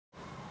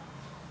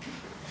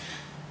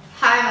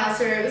I'm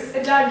Rose.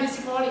 And I'm Miss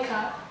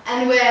Veronica.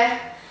 And we're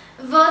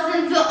Voz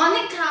and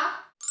Veronica.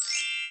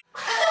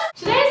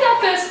 Today is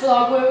our first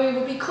vlog where we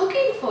will be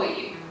cooking for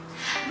you.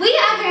 We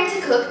are going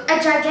to cook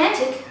a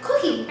gigantic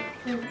cookie.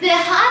 The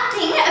hard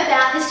thing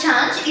about this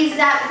challenge is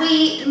that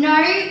we know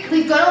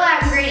we've got all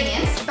our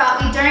ingredients, but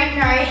we don't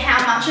know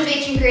how much of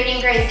each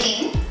ingredient goes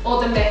in.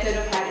 Or the method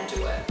of how to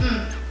do it.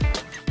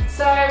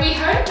 So we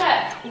hope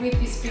that with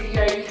this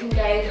video you can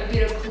gain a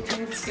bit of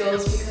cooking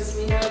skills, because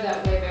we know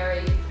that we're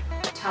very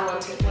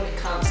talented when it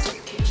comes to the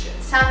kitchen.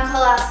 Some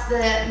call us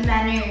the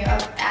Manu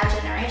of our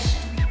generation.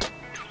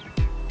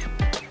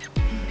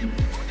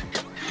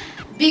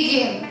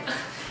 Begin.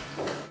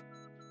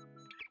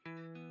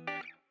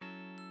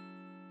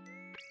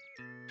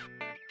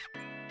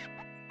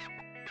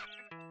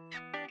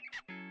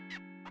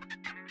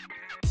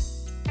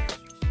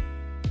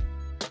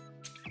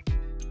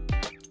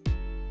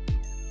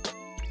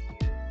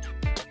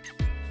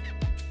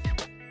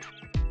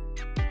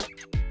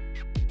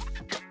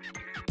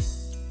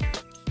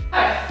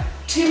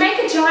 To make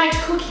a giant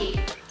cookie,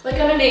 we're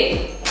gonna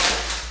need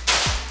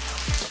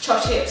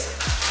chopped chips,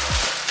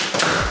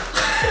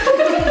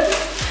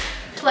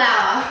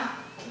 Flour,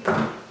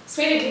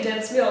 sweetened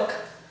condensed milk,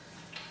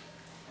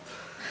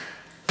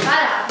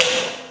 butter,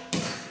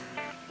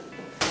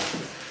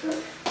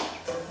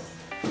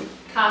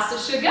 caster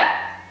sugar,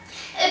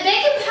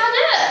 baking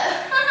powder.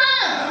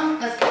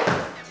 Let's go.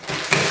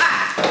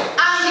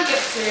 Alright, she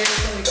gets serious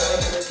when we go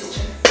into the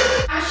kitchen.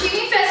 I'm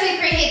assuming first we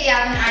preheat the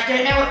oven. I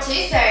don't know what to,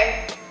 so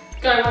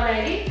Go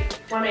 180,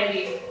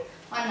 180.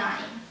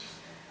 190.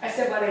 I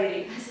said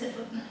 180. I said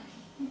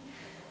 190.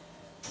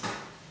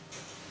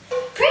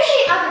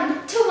 Preheat oven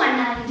to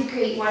 190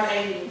 degrees.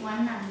 180.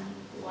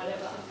 190.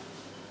 Whatever.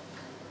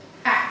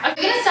 Alright,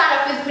 we're going to start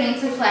off with putting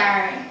some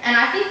flour in. And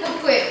I think we'll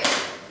put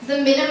the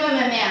minimum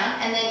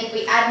amount, and then if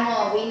we add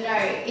more, we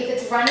know. If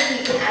it's running,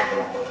 you can add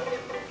more.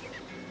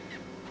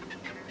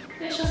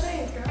 Yeah, she'll say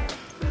it, girl.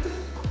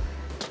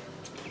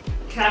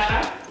 Can I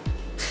try?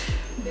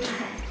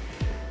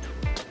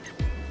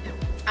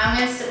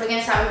 We're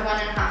gonna start with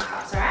 1.5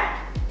 cups, alright?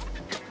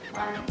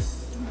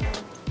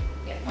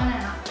 Yeah,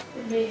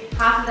 1.5. Me.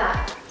 Half of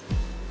that.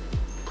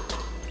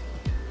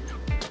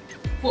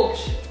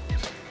 Whoosh.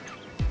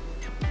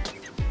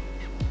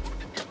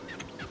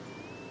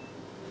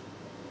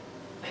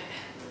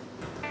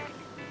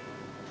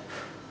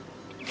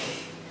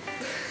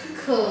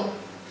 Cool.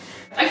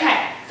 Okay.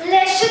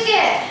 Less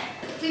sugar.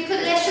 We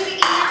put less sugar in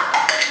now.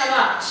 How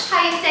much? How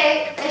you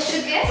say less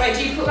sugar? Wait,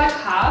 do you put like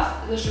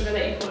half the sugar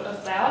that you put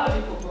of flour, or do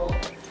you put more?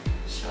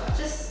 Sure.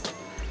 Just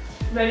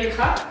Maybe a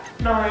cup?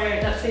 No,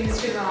 that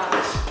seems too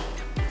much.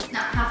 no,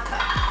 half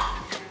cup.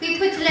 We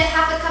put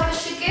half a cup of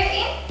sugar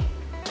in.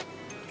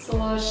 It's a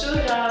lot of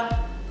sugar.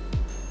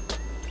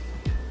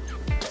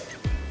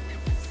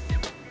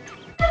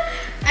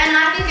 And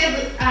I think it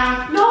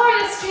No,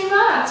 that's too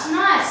much. it's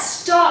nice.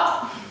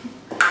 Stop.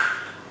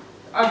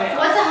 Okay.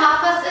 What's a half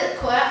plus a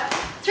quarter?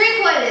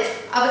 3/4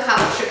 of a cup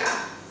of sugar.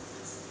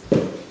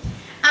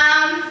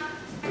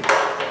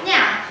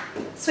 Now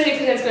Sweetened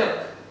condensed milk.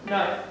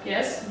 No.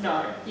 Yes.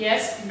 No.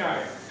 Yes. No.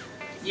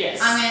 Yes.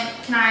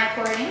 can I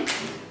pour it in?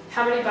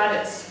 How many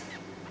butters?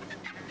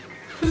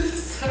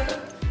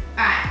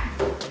 Alright.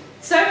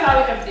 So far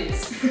we have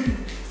this.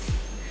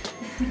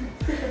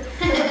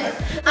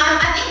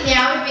 I think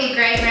now would be a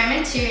great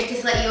moment to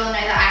just let you all know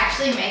that I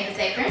actually made this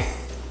apron.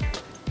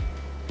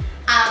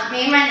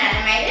 Me and my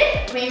nana made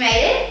it. We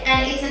made it,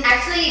 and it's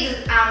actually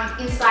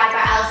inspired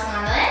by Alice in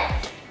Wonderland,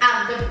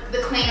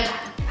 the Queen of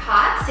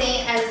Hearts,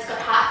 seeing as it's got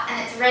hearts and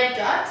it's red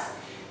dots.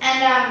 And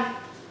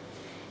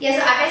yeah,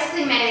 so I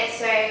basically made it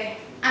so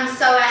I'm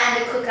sewer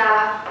and a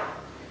cooker.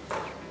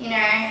 You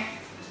know,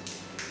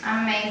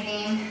 I'm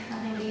amazing.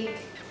 Nothing big.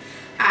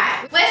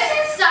 Alright,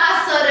 Western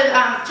Star sort of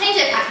changed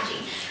their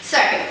packaging. So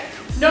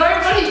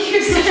Nobody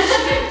gives a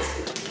shit.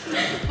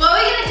 what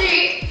we're gonna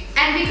do,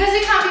 and because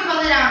we can't be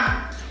bothered,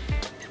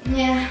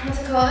 yeah, what's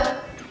it called?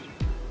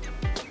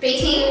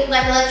 Beating,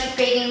 like electric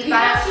beating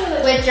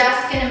butter. We're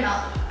just gonna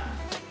melt the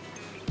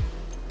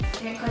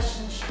butter. Any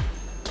questions?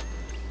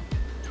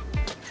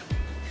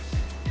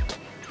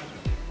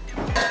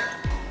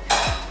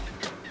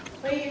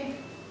 Where are you?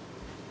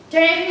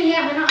 Don't open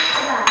here, we're not up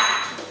to that.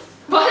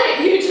 Why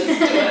don't you just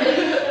do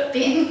it?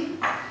 Bin.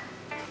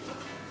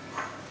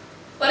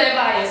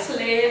 Whatever, you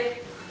slave.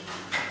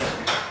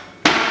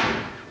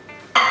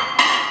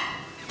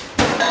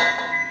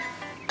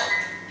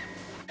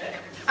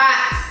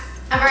 Alright,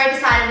 I've already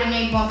decided we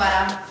need more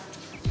butter.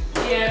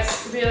 Yeah,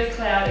 it's really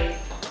cloudy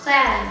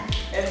Cloud.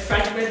 and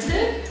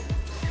fragmented,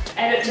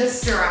 and it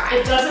just Dry.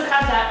 it doesn't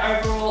have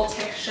that overall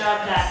texture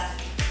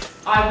that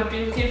I would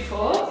be looking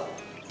for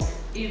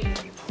in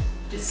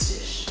this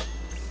dish.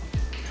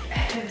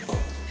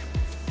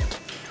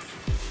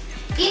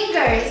 In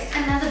goes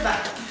another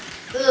butter.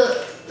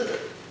 Ugh.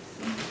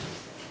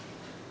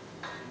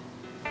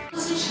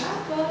 What's a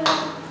chat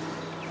butter?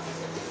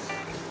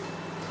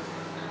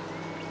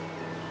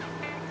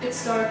 It's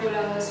so good,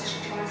 Alice. You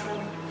should try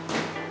some.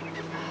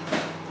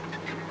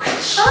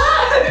 Ah!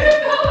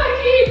 Oh my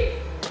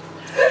god!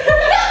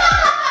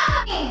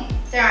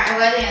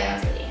 got the other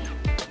ones already.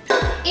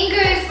 In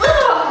goes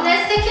the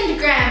second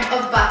gram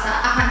of butter,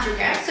 100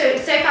 grams. So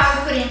far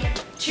we put in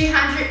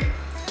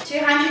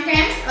 200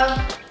 grams of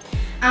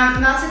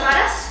melted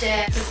butter.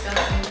 Stir.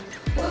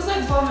 It looks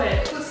like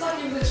vomit. It looks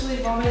like you've literally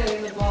vomited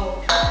in the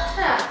bowl.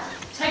 Yeah.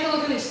 Take a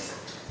look at this.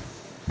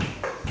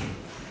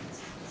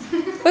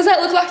 What does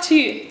that look like to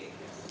you?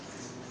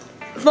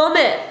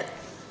 Vomit.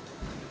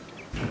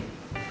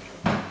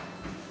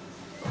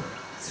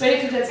 Sweet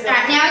condensed milk.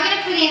 Alright, now we're going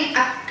to put in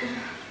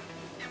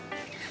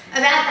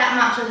about that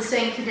much of the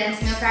sweet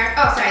condensed milk.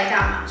 Oh, sorry,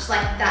 that much.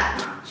 Like that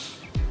much.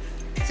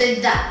 So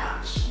that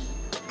much.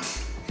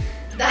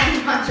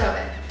 That much of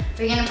it.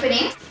 We're going to put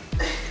in.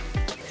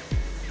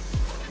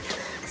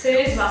 See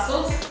these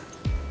muscles?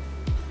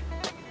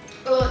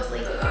 Oh, it's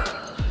leaking.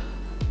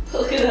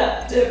 Look at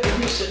that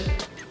definition.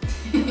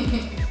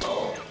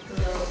 Oh,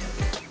 no.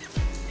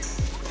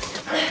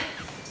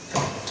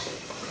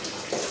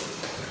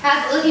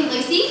 How's it looking,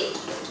 Lucy?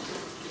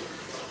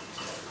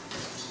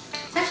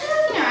 It's actually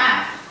looking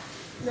alright.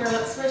 No,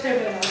 that's my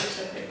favourite amount to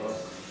show people.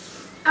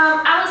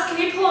 Alice, can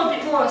you pour a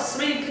bit more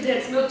sweet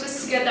condensed milk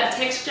just to get that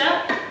texture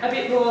a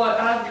bit more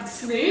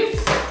smooth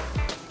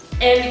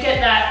and get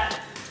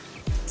that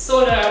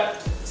sort of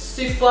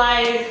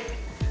souffle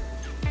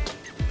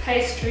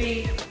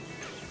pastry.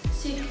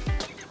 Soup.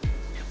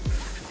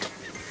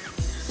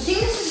 I think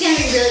this is going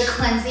to be really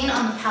cleansing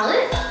on the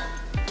palate.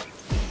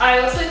 I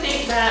also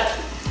think that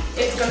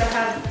it's going to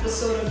have the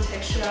sort of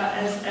texture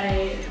as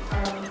a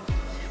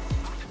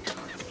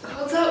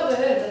what's that word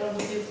that I'm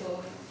looking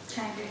for?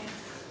 Triangle.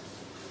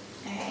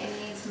 Okay, it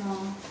needs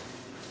more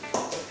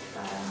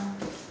butter.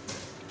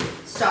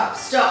 Stop.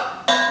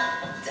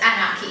 It's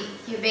anarchy.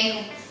 You're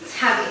being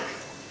havoc.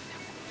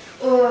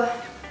 Oh.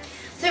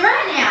 So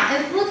right now,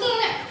 it's looking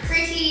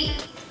pretty...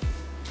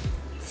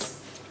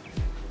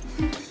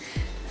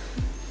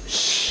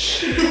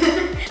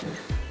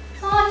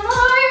 On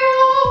my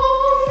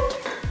own,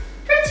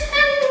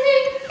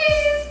 pretending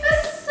he's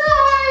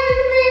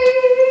beside me.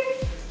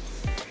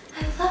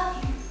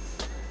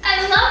 I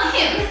love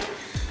him.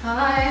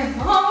 I'm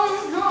home.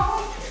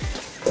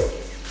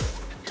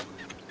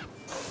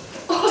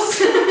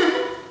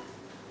 Awesome.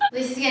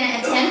 Lucy's going to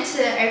attempt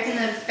to open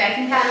the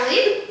baking powder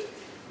lid.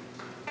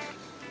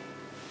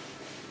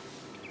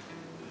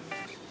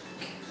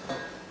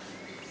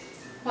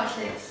 Watch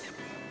this.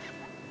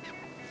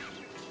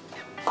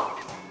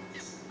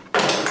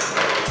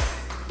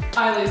 I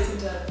lose some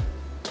dirt.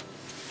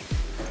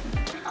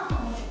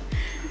 Oh.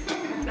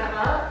 That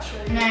much?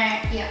 Or... No,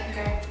 yeah,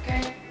 go.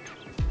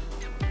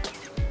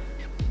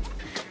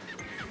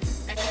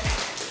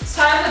 It's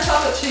time for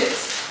chocolate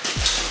chips.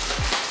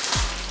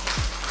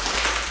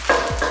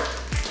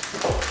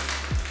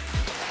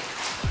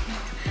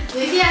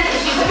 Lucy has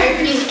issues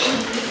opening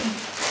anything.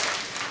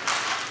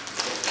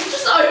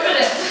 Just open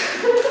it.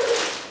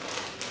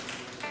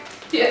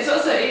 Yeah, it's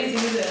not so easy,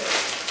 is it?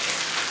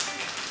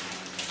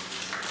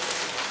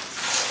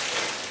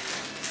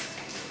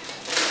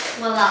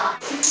 Voila.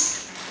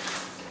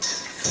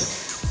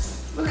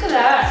 Look at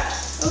that.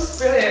 That looks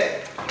brilliant.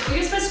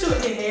 You're supposed to do it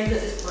with your hands at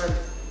this point.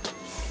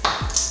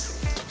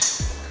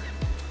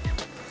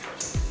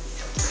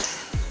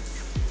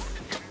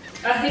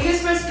 I think you're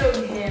supposed to do it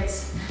with your hands.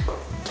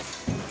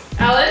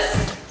 Alice?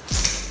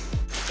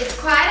 It's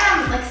quite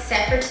like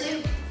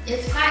separative.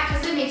 It's quite,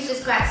 because the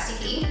mixture's quite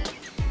sticky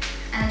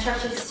and the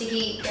chocolate's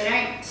sticky, they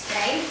don't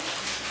stay.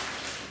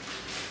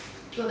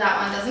 Well, that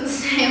one doesn't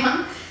stay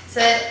on.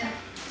 So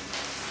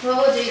what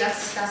we'll do, that's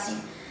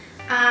disgusting.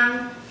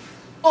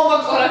 Oh my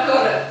god, I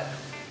got it.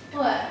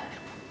 What?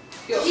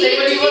 You'll Did see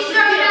when you you watch the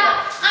throw it video. out?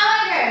 I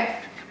wanna go.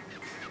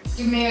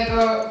 Give me a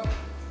go.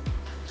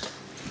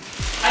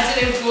 I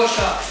did it in 4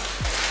 shots.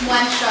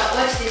 One shot.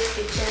 Watch this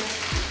picture.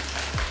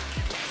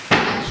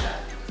 One shot.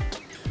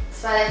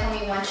 That's why they call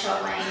me One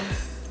Shot Wayne.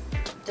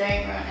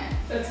 Don't ruin it.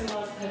 That's a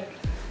nice thing.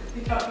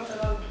 You can't put that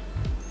on.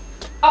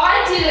 Oh,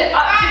 I did it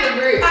up to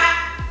the roof.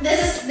 There's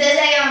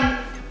a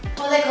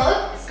what are they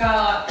called?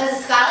 Skylight. There's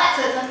a skylight,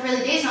 so it's like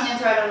really deep, so I'm gonna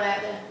throw it all the way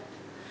out there.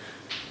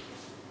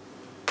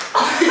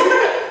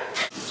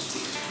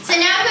 So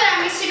now we've got our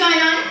mixture going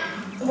on.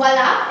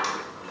 Voila.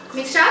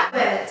 Mixture.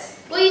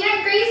 Well, you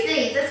don't grease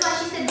these. That's why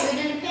she said do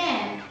it in a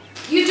pan.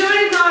 You're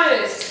doing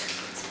those.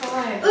 It's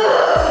fine.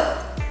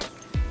 Ugh.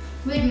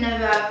 We'd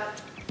never.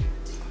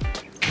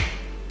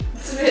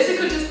 So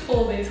basically just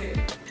pull these in.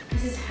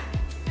 This is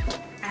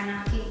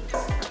anarchy.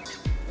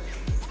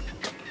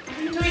 What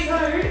are you doing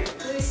though?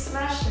 Really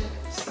smash it.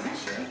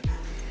 Smash it.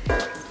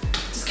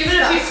 Just give it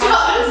a few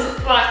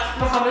punches like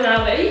Muhammad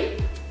Ali.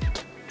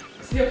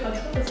 Is he a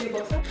puncher? Is he a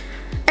boxer?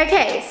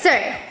 Okay, so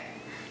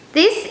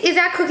this is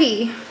our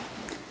cookie.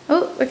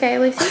 Oh, okay,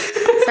 Lucy.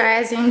 Sorry,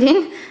 I zoomed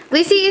in.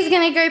 Lucy is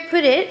gonna go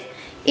put it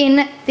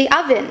in the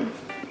oven.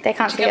 They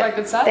can't see Get my it.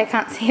 good side? They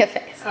can't see your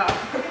face. Oh.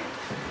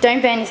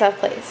 Don't burn yourself,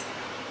 please.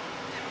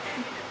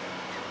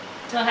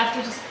 Do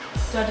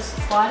I just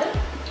slide it?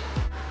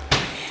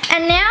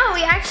 And now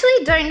we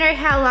actually don't know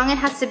how long it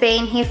has to be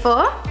in here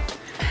for,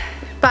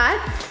 but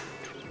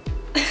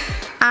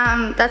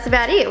that's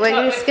about it.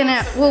 We're just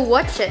gonna, we'll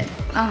watch it.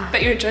 Oh.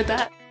 Bet you enjoyed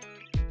that.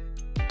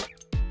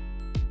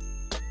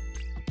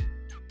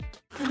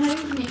 I'm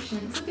having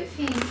connections. Look at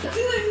Finn. Look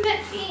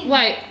at Finn.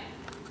 Wait,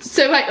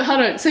 hold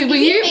on. So were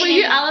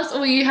you Alice or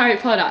were you Harry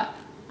Potter?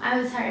 I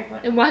was Harry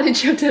Potter. And why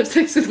did you have to have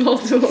sex with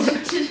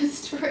Voldemort? To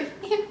destroy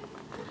him.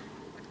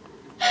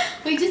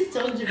 We just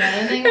talked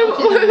about it.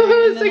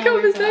 What was the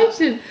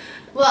conversation?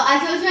 Well, I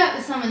talked about it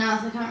with someone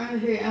else. I can't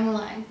remember who. And we're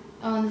like,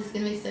 oh, this is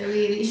gonna be so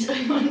weird. You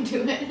should want to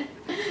do it.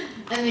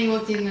 And then he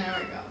walked in and I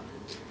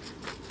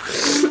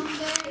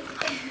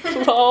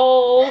went,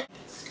 Lol.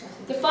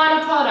 The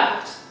final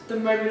product. The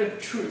moment of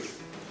truth.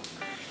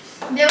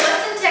 there was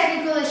some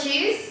technical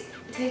issues.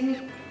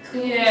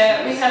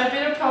 Yeah, we had a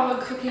bit of problem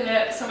cooking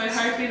it, so we're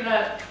hoping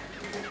that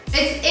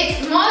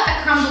it's more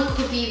a crumble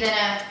cookie than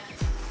a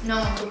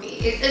normal cookie.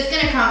 It's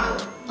gonna crumble.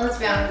 Let's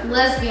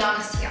be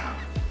honest here.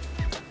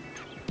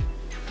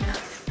 No.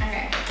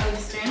 Okay, are we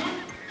just doing it?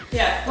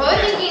 Yeah. What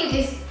we're thinking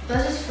is,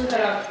 let's just flip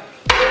it up.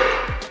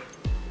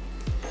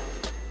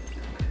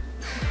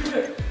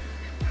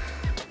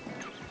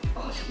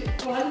 Oh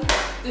shit, one.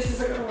 This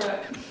isn't gonna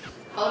work.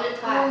 Hold it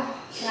tight.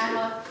 Can I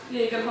hold?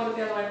 Yeah, you gotta hold it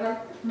the other way, one.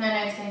 No,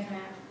 it's gonna come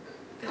out.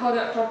 Hold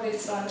it properly,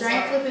 side to Don't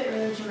side. flip it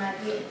really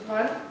dramatically.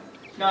 One.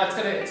 No,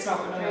 it's not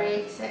gonna work.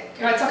 Ready, set,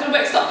 go. No, it's not gonna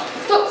work. Stop!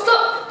 Stop!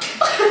 Stop!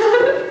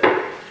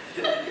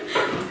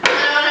 I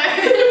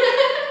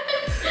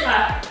don't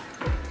know.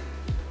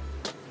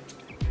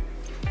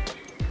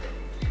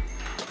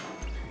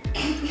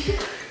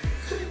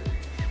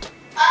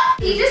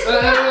 You just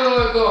put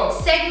go.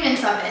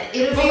 segments of it.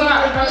 It'll be Hold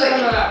on, really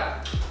good.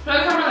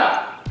 don't come with that.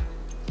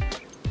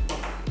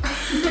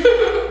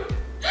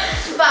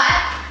 But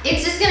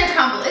it's just gonna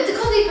crumble. It's a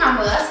cookie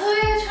crumble. That's what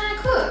we're trying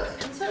to cook.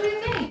 That's what we're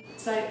doing.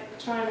 So,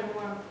 try number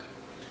one.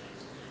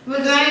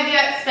 We're going to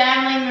get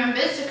family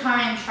members to come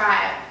and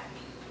try it.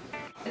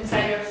 And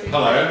say your food.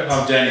 Hello,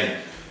 I'm Danny,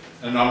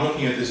 and I'm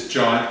looking at this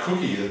giant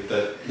cookie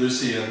that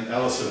Lucy and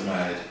Alice have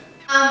made.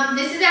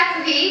 This is our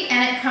cookie,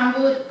 and it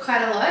crumbled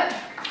quite a lot.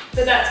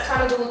 So that's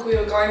kind of the look we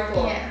were going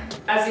for. Yeah.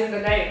 As in the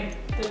name,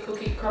 the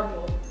cookie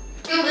crumble.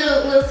 Do a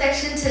little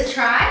section to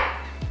try.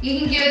 You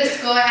can give it a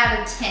score out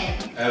of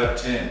 10. Out of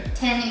 10.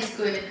 10 is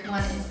good,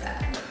 1 is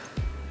bad.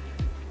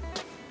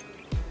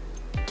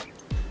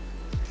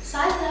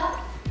 Size it up.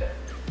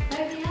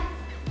 Open it up.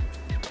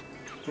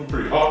 It's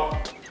pretty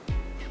hot.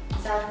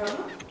 Is that a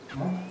problem?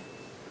 No.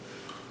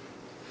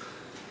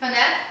 Come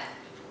Dad.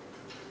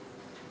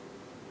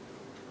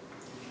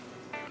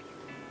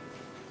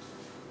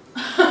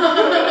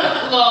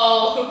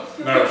 Lol.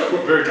 No, it's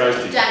very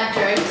tasty. Dad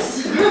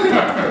jokes.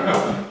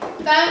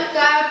 Thanks,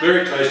 Dad.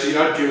 Very tasty.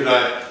 I'd give it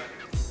a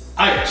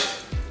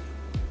 8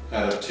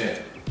 out of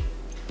 10.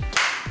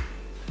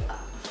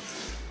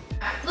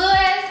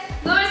 Lewis.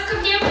 Lewis,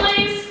 come here,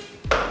 please.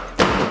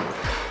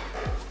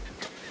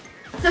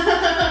 The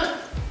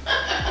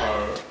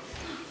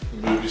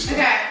movie star.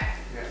 Okay.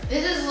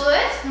 This is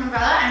Lewis, my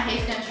brother, and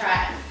he's gonna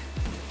try it.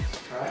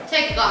 Try it?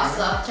 Take the glass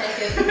off, take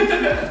it.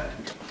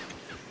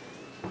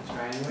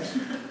 Try anyway?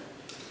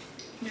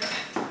 Yeah.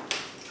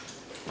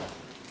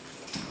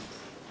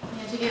 You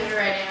have to give it a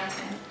rating out of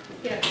 10.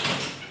 Yeah.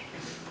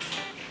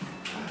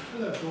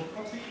 Hello, full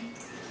coffee.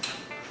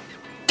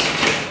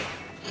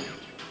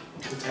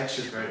 The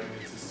texture's very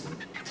inconsistent.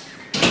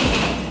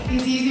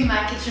 He's using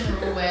my kitchen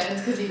rule words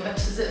because he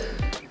watches it.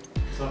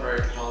 It's not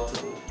very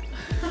palatable.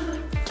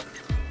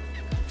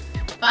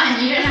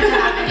 Fine, you don't have to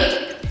have any.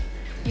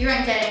 You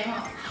won't get any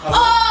more.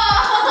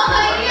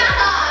 Oh,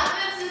 yeah!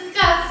 That's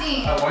disgusting.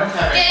 I won't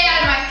have Get it.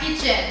 out of my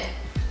kitchen.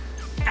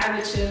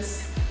 Amateurs.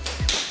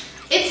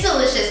 It's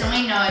delicious and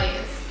we know it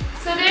is.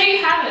 So there you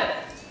have it.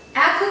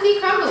 Our cookie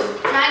crumble.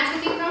 Giant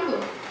cookie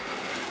crumble.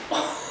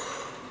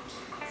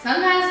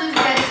 Sometimes, Lucy,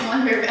 I just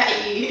wonder about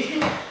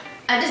you.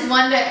 I just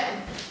wonder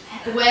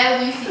where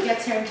Lucy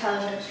gets her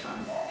intelligence from.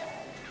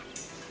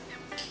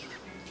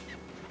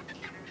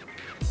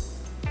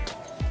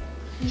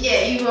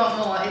 Yeah, you want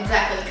more,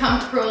 exactly. Come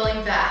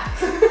crawling back.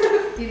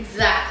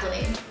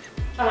 Exactly.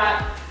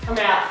 Alright, I'm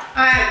out.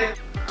 Alright.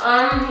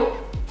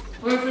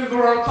 This is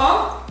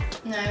Veronica.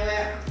 No,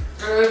 we're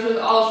And this is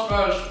Alice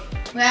Rose.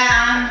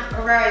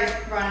 Rose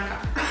Veronica.